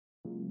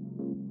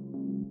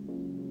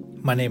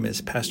My name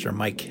is Pastor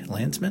Mike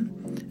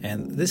Landsman,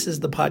 and this is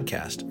the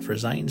podcast for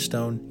Zion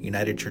Stone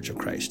United Church of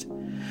Christ.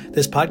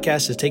 This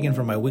podcast is taken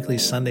from my weekly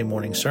Sunday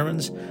morning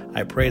sermons.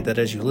 I pray that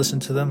as you listen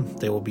to them,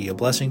 they will be a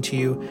blessing to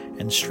you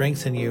and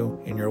strengthen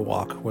you in your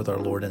walk with our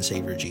Lord and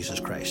Savior Jesus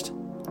Christ.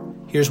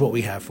 Here's what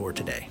we have for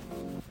today.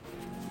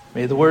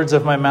 May the words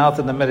of my mouth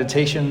and the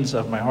meditations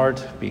of my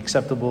heart be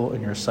acceptable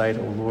in your sight,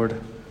 O Lord,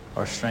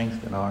 our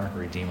strength and our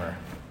Redeemer.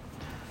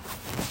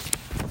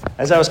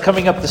 As I was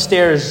coming up the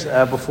stairs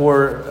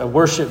before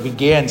worship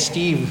began,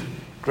 Steve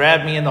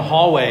grabbed me in the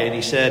hallway and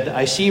he said,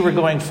 "I see we're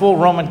going full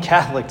Roman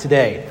Catholic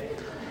today."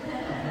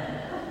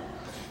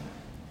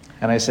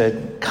 And I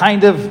said,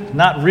 kind of,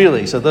 not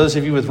really. So those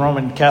of you with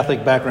Roman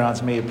Catholic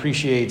backgrounds may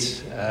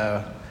appreciate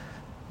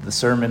the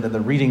sermon and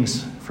the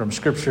readings from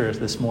Scripture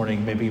this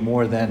morning, maybe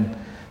more than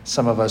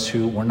some of us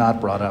who were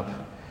not brought up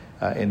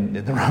in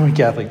the Roman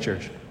Catholic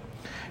Church.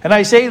 And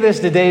I say this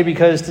today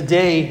because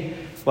today,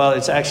 well,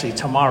 it's actually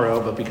tomorrow,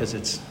 but because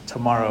it's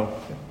tomorrow,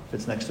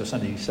 it's next to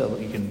Sunday, so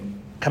you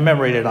can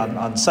commemorate it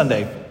on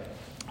Sunday.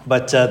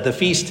 But the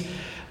feast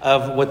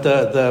of what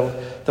the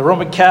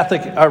Roman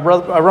Catholic, our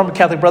Roman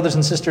Catholic brothers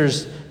and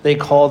sisters, they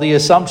call the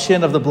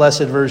Assumption of the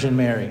Blessed Virgin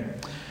Mary.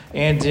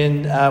 And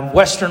in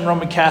Western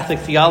Roman Catholic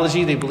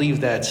theology, they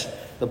believe that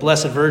the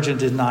Blessed Virgin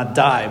did not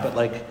die, but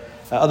like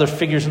other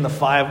figures in the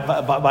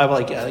Bible,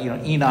 like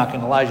Enoch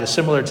and Elijah,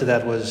 similar to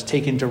that, was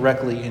taken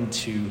directly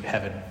into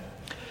heaven.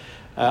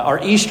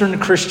 Our Eastern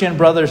Christian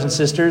brothers and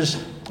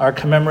sisters are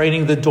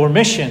commemorating the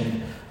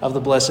Dormition of the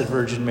Blessed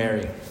Virgin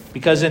Mary,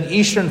 because in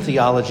Eastern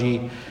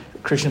theology,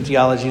 Christian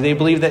theology, they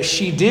believe that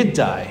she did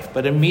die,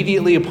 but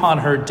immediately upon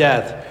her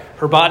death,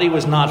 her body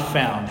was not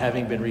found,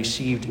 having been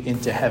received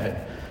into heaven.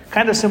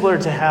 Kind of similar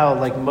to how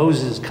like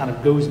Moses kind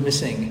of goes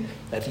missing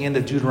at the end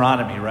of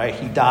Deuteronomy, right?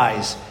 He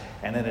dies,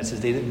 and then it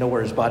says they didn't know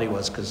where his body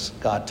was because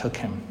God took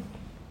him.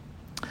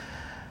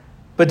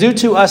 But due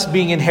to us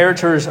being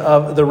inheritors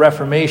of the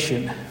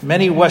Reformation,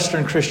 many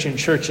Western Christian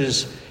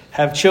churches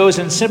have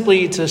chosen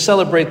simply to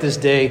celebrate this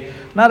day,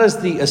 not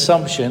as the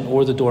Assumption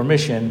or the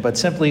Dormition, but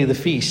simply the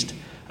feast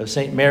of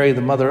St. Mary,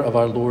 the mother of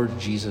our Lord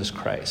Jesus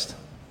Christ.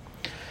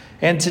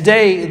 And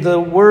today, the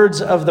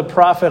words of the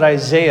prophet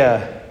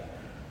Isaiah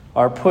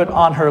are put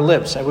on her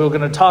lips. And we're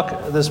going to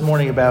talk this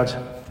morning about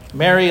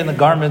Mary and the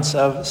garments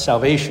of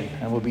salvation.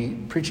 And we'll be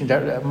preaching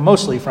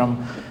mostly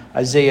from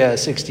Isaiah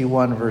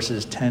 61,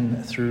 verses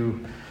 10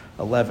 through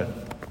 11.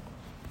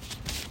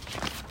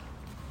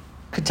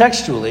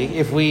 Contextually,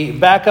 if we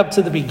back up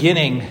to the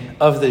beginning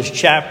of this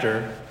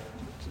chapter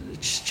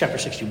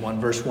 61,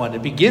 verse 1,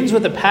 it begins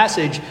with a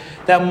passage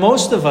that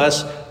most of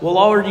us will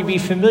already be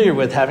familiar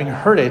with, having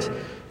heard it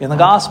in the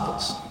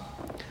Gospels.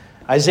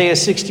 Isaiah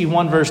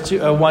 61, verse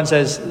 1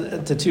 says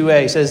to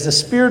 2a, says, "The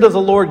Spirit of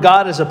the Lord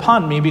God is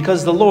upon me,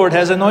 because the Lord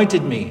has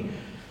anointed me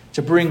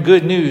to bring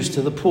good news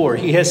to the poor.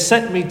 He has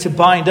sent me to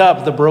bind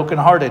up the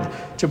brokenhearted,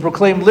 to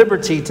proclaim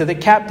liberty to the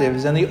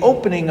captives, and the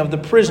opening of the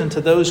prison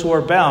to those who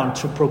are bound,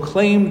 to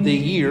proclaim the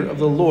year of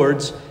the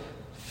Lord's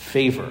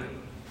favor."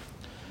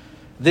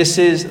 This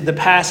is the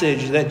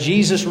passage that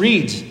Jesus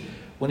reads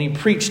when he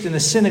preached in the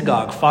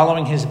synagogue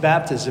following his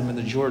baptism in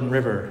the Jordan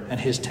River and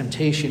his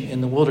temptation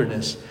in the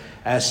wilderness,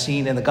 as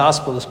seen in the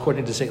Gospels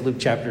according to St. Luke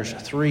chapters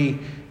 3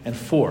 and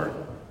 4.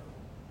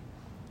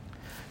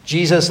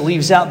 Jesus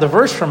leaves out the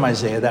verse from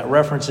Isaiah that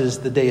references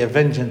the day of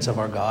vengeance of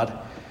our God,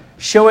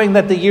 showing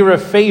that the year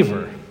of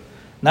favor,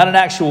 not an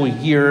actual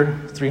year,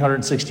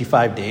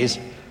 365 days,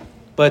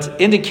 but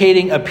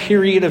indicating a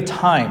period of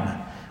time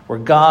where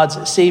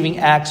God's saving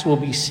acts will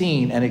be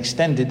seen and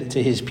extended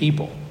to his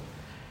people.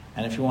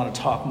 And if you want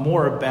to talk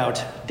more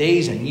about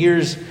days and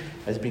years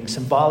as being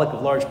symbolic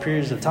of large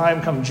periods of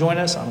time, come join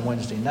us on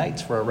Wednesday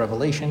nights for our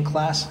Revelation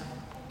class.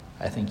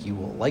 I think you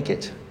will like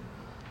it.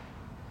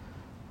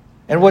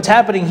 And what's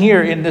happening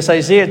here in this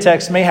Isaiah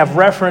text may have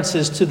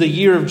references to the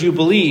year of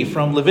Jubilee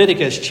from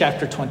Leviticus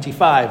chapter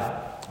 25,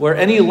 where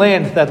any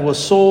land that was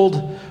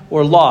sold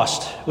or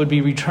lost would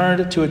be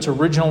returned to its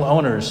original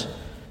owners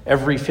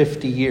every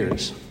 50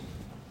 years.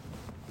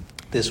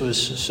 This was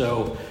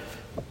so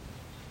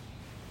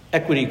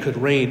equity could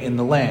reign in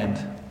the land.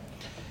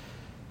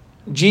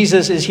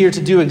 Jesus is here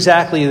to do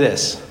exactly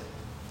this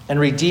and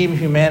redeem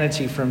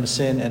humanity from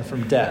sin and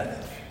from death.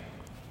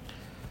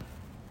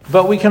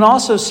 But we can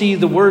also see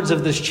the words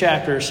of this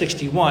chapter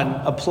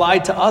 61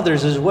 applied to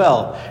others as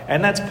well.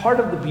 And that's part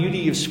of the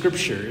beauty of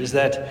Scripture, is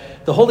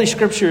that the Holy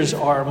Scriptures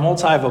are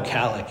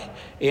multivocalic.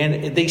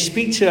 And they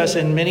speak to us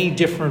in many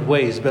different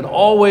ways, but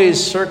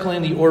always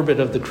circling the orbit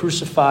of the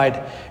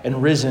crucified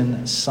and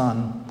risen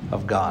Son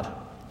of God.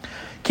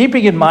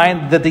 Keeping in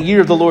mind that the year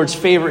of the Lord's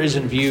favor is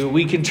in view,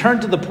 we can turn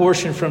to the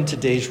portion from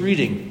today's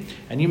reading.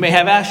 And you may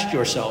have asked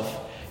yourself,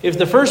 if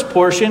the first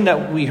portion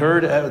that we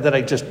heard, that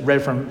I just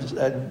read from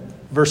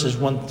verses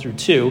 1 through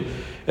 2,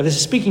 if this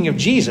is speaking of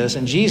Jesus,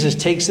 and Jesus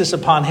takes this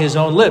upon his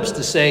own lips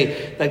to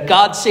say that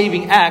God's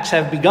saving acts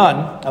have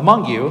begun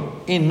among you,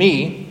 in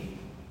me,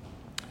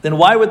 then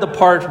why would the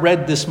part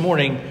read this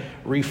morning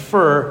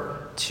refer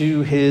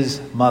to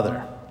his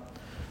mother?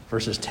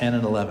 Verses 10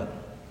 and 11.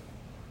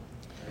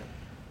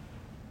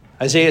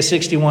 Isaiah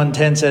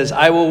 61:10 says,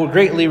 I will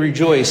greatly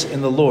rejoice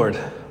in the Lord.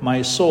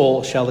 My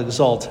soul shall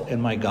exult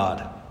in my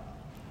God.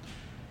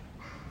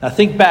 Now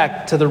think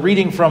back to the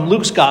reading from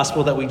Luke's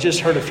gospel that we just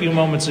heard a few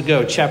moments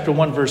ago, chapter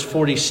 1, verse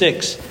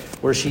 46,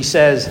 where she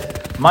says,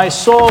 my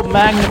soul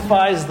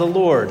magnifies the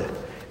Lord,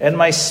 and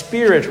my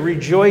spirit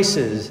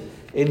rejoices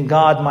in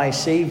God my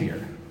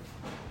Savior.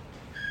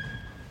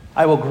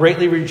 I will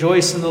greatly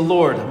rejoice in the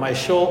Lord. My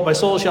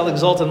soul shall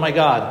exult in my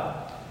God.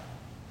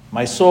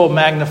 My soul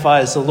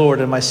magnifies the Lord,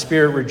 and my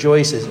spirit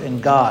rejoices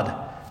in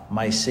God,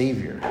 my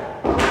Savior.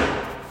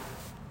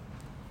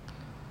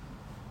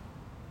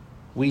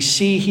 We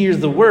see here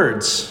the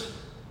words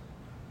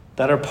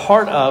that are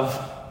part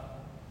of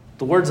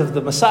the words of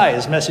the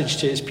Messiah's message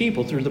to his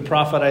people through the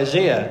prophet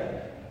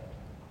Isaiah,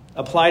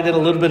 applied in a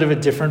little bit of a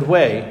different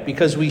way,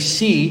 because we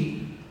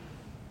see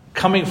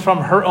coming from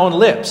her own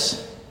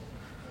lips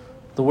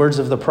the words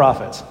of the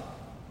prophet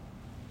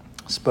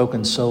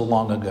spoken so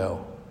long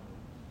ago.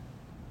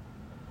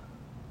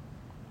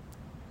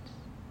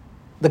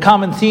 The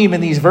common theme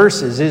in these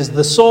verses is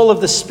the soul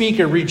of the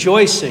speaker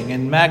rejoicing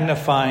and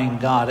magnifying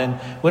God. And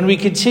when we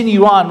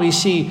continue on, we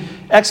see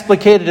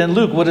explicated in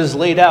Luke what is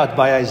laid out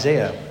by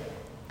Isaiah.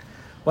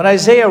 When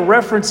Isaiah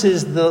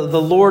references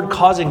the Lord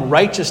causing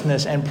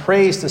righteousness and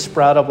praise to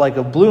sprout up like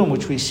a bloom,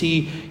 which we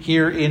see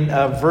here in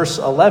verse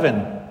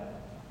 11,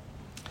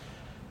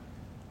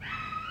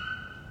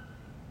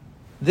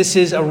 this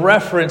is a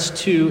reference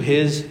to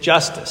his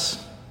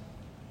justice.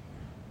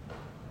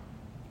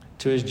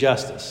 To his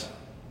justice.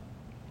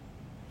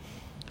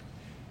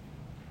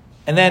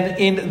 And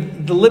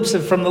then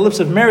from the lips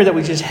of Mary that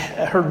we just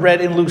heard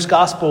read in Luke's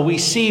gospel, we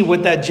see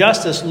what that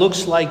justice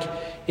looks like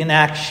in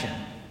action.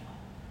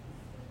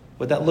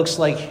 What that looks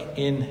like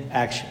in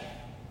action.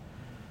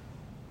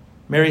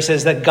 Mary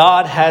says that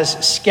God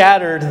has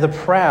scattered the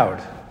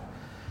proud.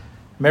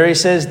 Mary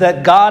says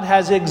that God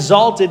has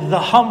exalted the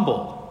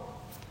humble.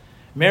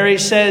 Mary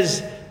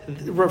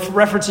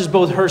references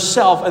both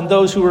herself and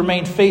those who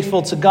remain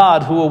faithful to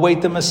God, who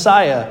await the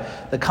Messiah,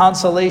 the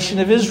consolation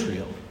of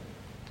Israel.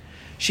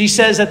 She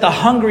says that the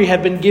hungry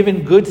have been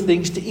given good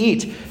things to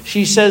eat.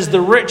 She says the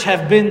rich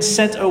have been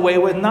sent away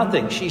with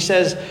nothing. She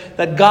says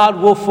that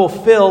God will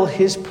fulfill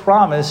his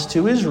promise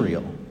to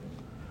Israel.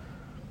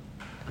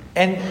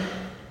 And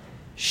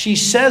she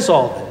says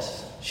all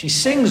this. She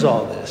sings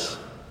all this,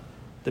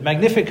 the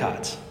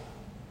Magnificat,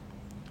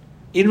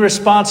 in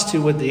response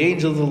to what the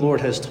angel of the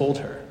Lord has told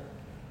her.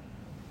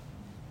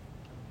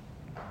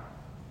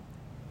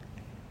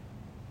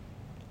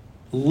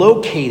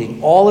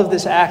 Locating all of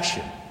this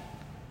action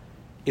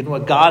in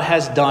what God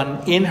has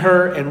done in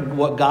her and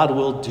what God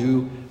will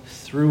do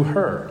through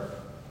her.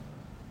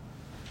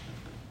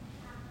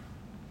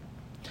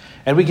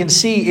 And we can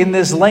see in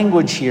this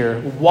language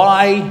here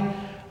why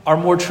our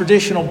more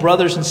traditional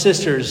brothers and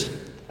sisters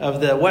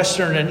of the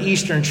Western and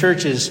Eastern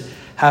churches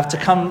have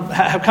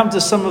come to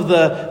some of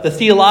the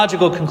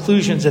theological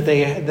conclusions that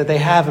they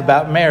have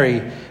about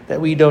Mary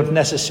that we don't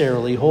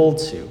necessarily hold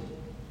to.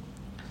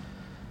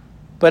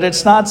 But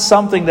it's not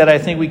something that I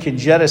think we can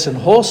jettison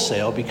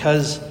wholesale,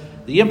 because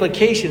the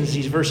implications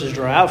these verses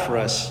draw out for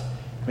us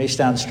may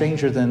sound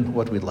stranger than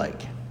what we'd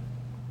like.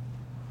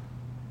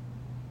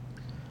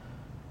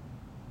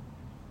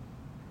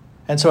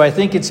 And so I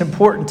think it's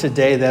important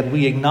today that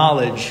we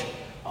acknowledge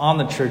on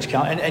the church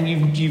calendar, and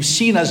you've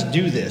seen us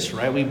do this,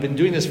 right? We've been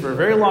doing this for a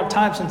very long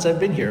time since I've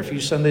been here. A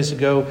few Sundays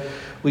ago,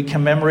 we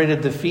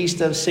commemorated the feast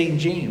of St.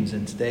 James,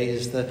 and today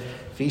is the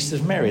feast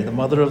of Mary, the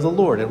Mother of the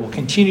Lord. And we'll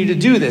continue to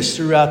do this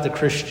throughout the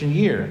Christian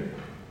year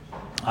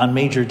on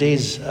major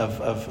days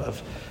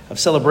of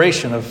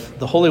celebration of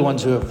the holy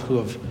ones who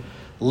have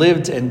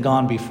lived and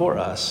gone before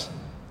us.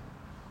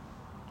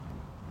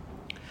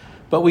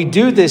 But we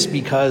do this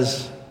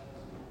because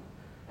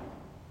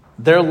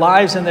their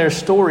lives and their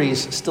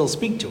stories still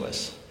speak to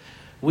us.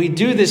 We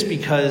do this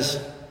because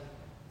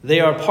they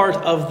are part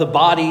of the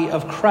body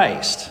of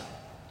Christ.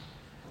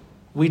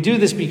 We do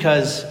this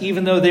because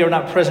even though they are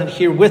not present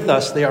here with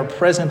us, they are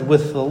present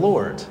with the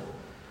Lord.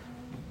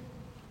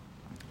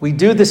 We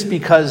do this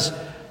because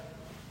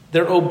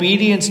their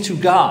obedience to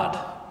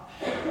God,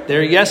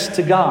 their yes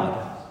to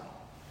God,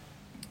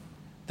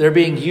 they're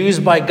being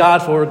used by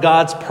God for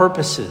God's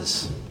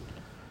purposes,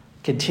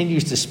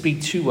 continues to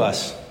speak to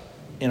us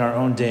in our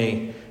own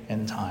day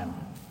and time.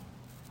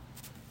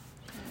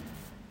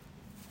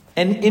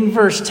 And in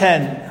verse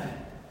 10,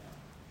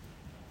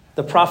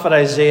 the prophet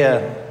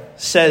Isaiah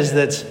says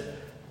that,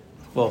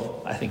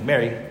 well, I think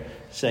Mary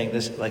saying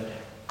this, like,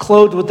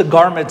 clothed with the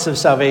garments of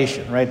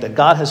salvation, right? That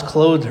God has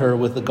clothed her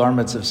with the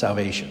garments of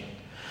salvation.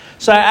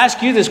 So I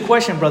ask you this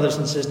question, brothers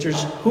and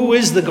sisters, who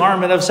is the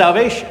garment of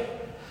salvation?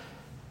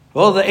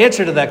 Well, the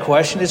answer to that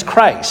question is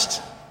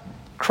Christ.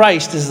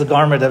 Christ is the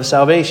garment of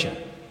salvation.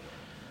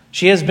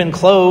 She has been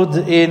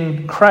clothed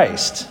in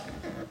Christ.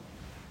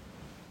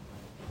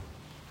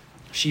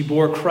 She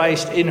bore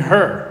Christ in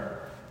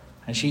her,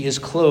 and she is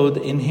clothed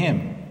in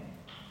him.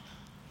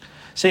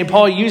 St.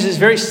 Paul uses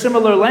very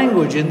similar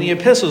language in the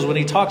epistles when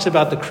he talks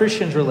about the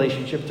Christian's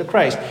relationship to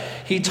Christ.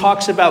 He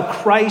talks about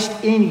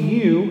Christ in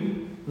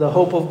you, the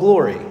hope of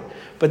glory.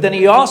 But then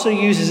he also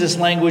uses this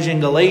language in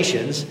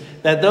Galatians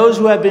that those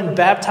who have been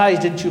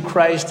baptized into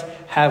Christ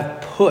have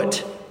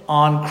put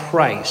on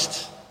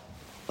Christ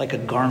like a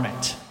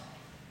garment.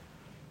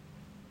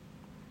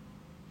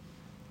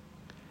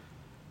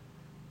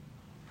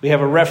 We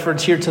have a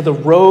reference here to the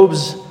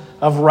robes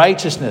of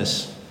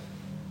righteousness.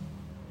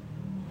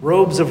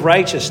 Robes of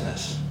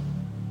righteousness.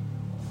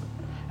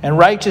 And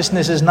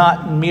righteousness is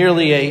not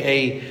merely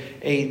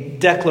a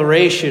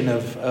declaration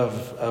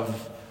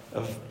of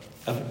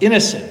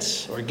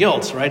innocence or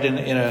guilt, right,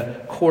 in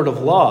a court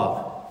of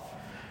law.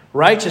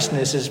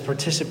 Righteousness is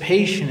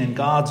participation in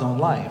God's own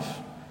life,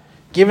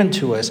 given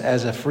to us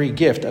as a free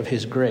gift of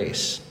his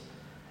grace.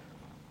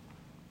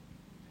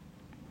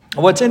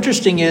 What's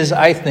interesting is,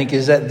 I think,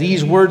 is that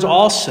these words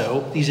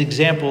also, these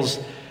examples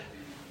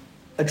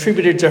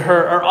attributed to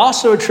her, are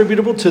also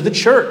attributable to the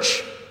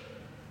church.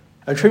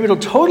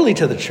 Attributable totally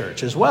to the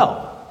church as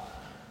well.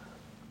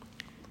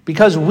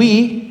 Because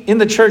we, in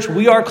the church,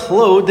 we are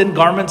clothed in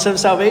garments of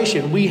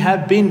salvation. We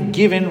have been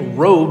given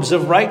robes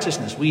of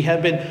righteousness. We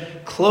have been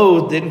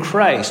clothed in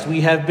Christ.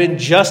 We have been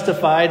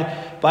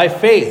justified by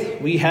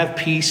faith. We have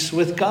peace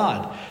with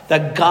God.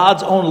 That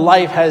God's own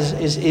life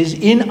is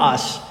in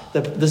us.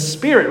 The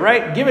Spirit,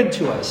 right, given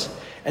to us.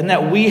 And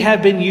that we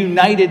have been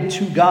united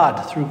to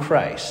God through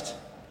Christ.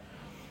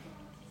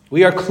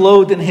 We are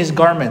clothed in his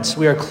garments.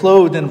 We are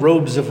clothed in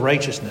robes of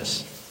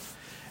righteousness.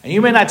 And you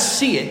may not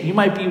see it. You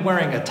might be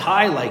wearing a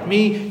tie like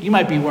me. You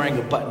might be wearing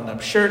a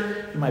button-up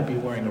shirt. You might be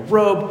wearing a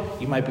robe.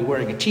 You might be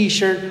wearing a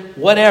t-shirt.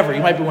 Whatever.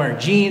 You might be wearing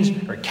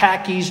jeans or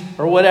khakis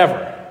or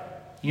whatever.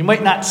 You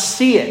might not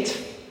see it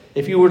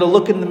if you were to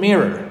look in the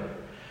mirror.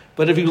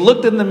 But if you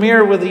looked in the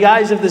mirror with the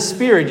eyes of the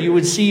Spirit, you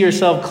would see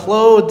yourself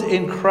clothed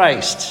in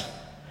Christ.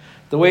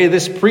 The way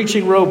this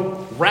preaching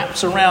robe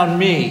wraps around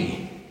me,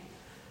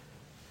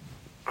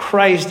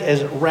 Christ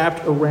has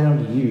wrapped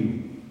around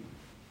you.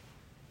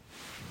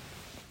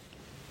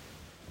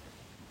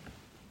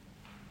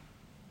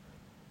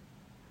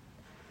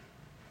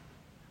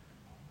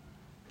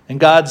 And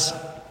God's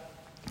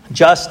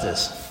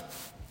justice,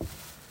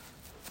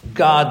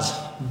 God's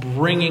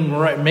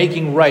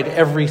making right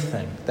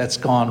everything that's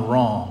gone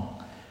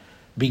wrong,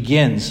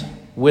 begins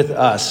with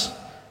us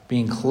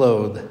being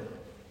clothed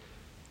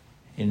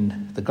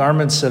in the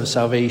garments of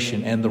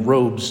salvation and the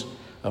robes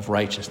of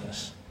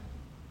righteousness.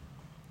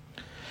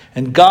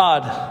 And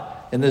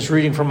God, in this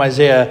reading from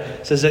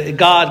Isaiah, says that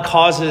God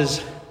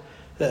causes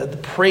the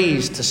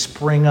praise to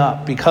spring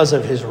up because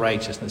of his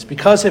righteousness,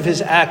 because of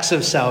his acts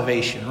of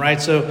salvation, right?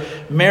 So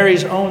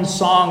Mary's own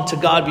song to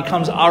God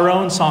becomes our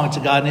own song to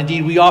God. And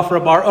indeed, we offer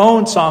up our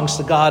own songs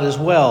to God as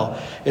well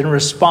in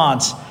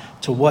response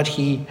to what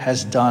he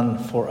has done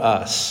for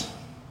us.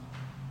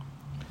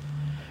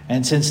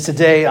 And since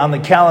today on the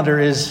calendar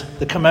is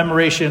the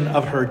commemoration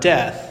of her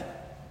death,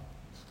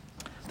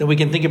 then we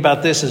can think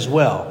about this as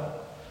well.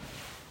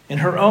 In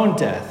her own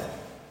death,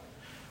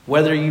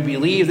 whether you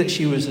believe that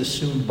she was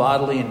assumed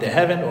bodily into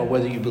heaven, or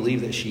whether you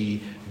believe that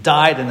she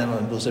died and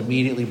then was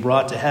immediately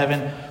brought to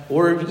heaven,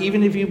 or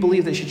even if you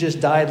believe that she just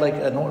died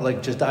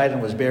just died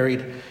and was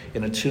buried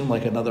in a tomb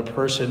like another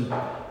person,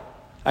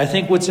 I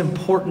think what's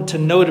important to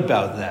note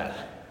about that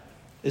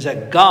is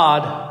that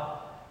God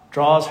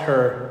draws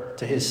her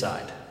to his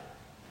side.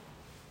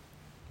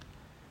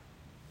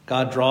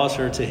 God draws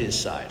her to his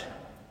side.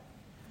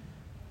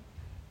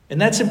 And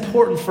that's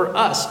important for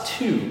us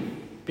too.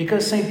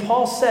 Because St.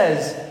 Paul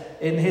says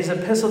in his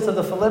epistle to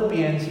the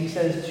Philippians, he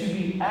says, to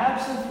be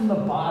absent from the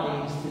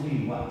body is to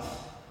be what?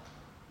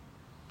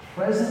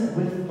 Present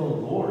with the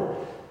Lord.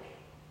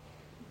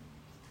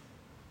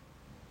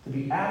 To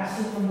be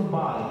absent from the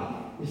body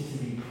is to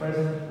be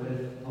present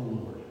with the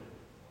Lord.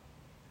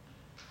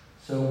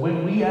 So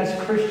when we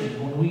as Christians,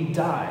 when we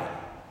die,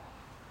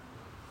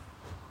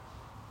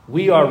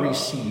 we are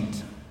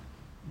received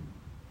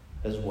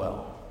as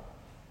well.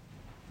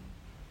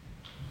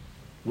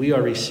 We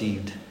are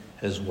received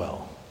as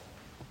well.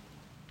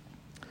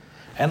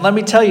 And let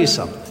me tell you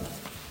something.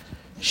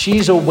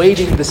 She's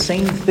awaiting the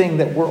same thing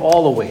that we're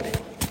all awaiting.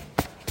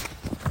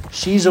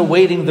 She's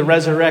awaiting the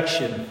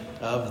resurrection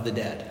of the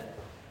dead.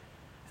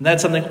 And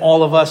that's something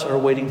all of us are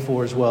waiting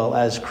for as well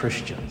as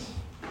Christians.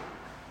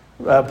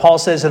 Paul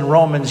says in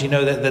Romans,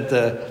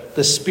 that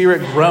the Spirit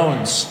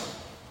groans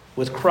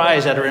with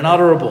cries that are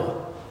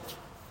inutterable,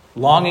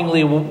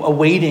 longingly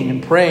awaiting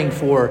and praying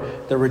for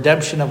the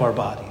redemption of our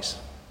bodies.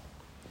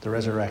 The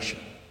resurrection.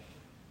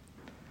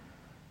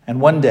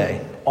 And one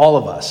day, all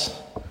of us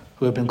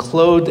who have been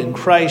clothed in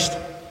Christ,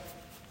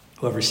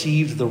 who have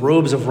received the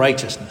robes of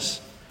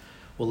righteousness,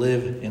 will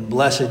live in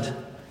blessed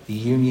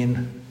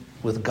union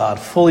with God,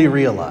 fully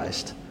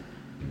realized,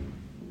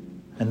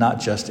 and not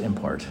just in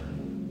part.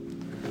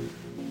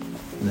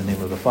 In the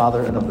name of the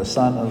Father, and of the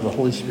Son, and of the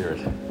Holy Spirit,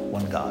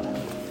 one God.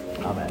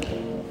 Amen.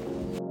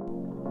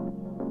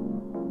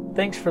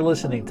 Thanks for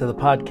listening to the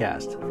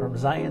podcast from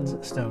Zion's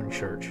Stone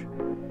Church.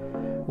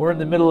 We're in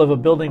the middle of a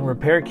building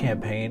repair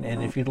campaign,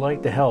 and if you'd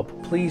like to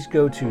help, please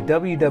go to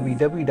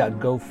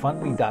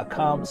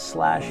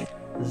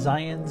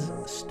www.gofundme.com/Zion's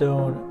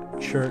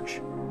Stone Church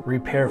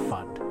Repair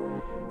Fund.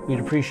 We'd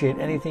appreciate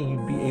anything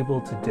you'd be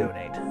able to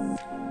donate.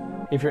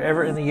 If you're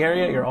ever in the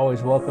area, you're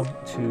always welcome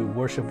to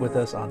worship with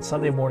us on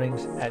Sunday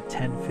mornings at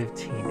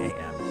 10:15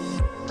 a.m.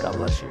 God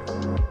bless you.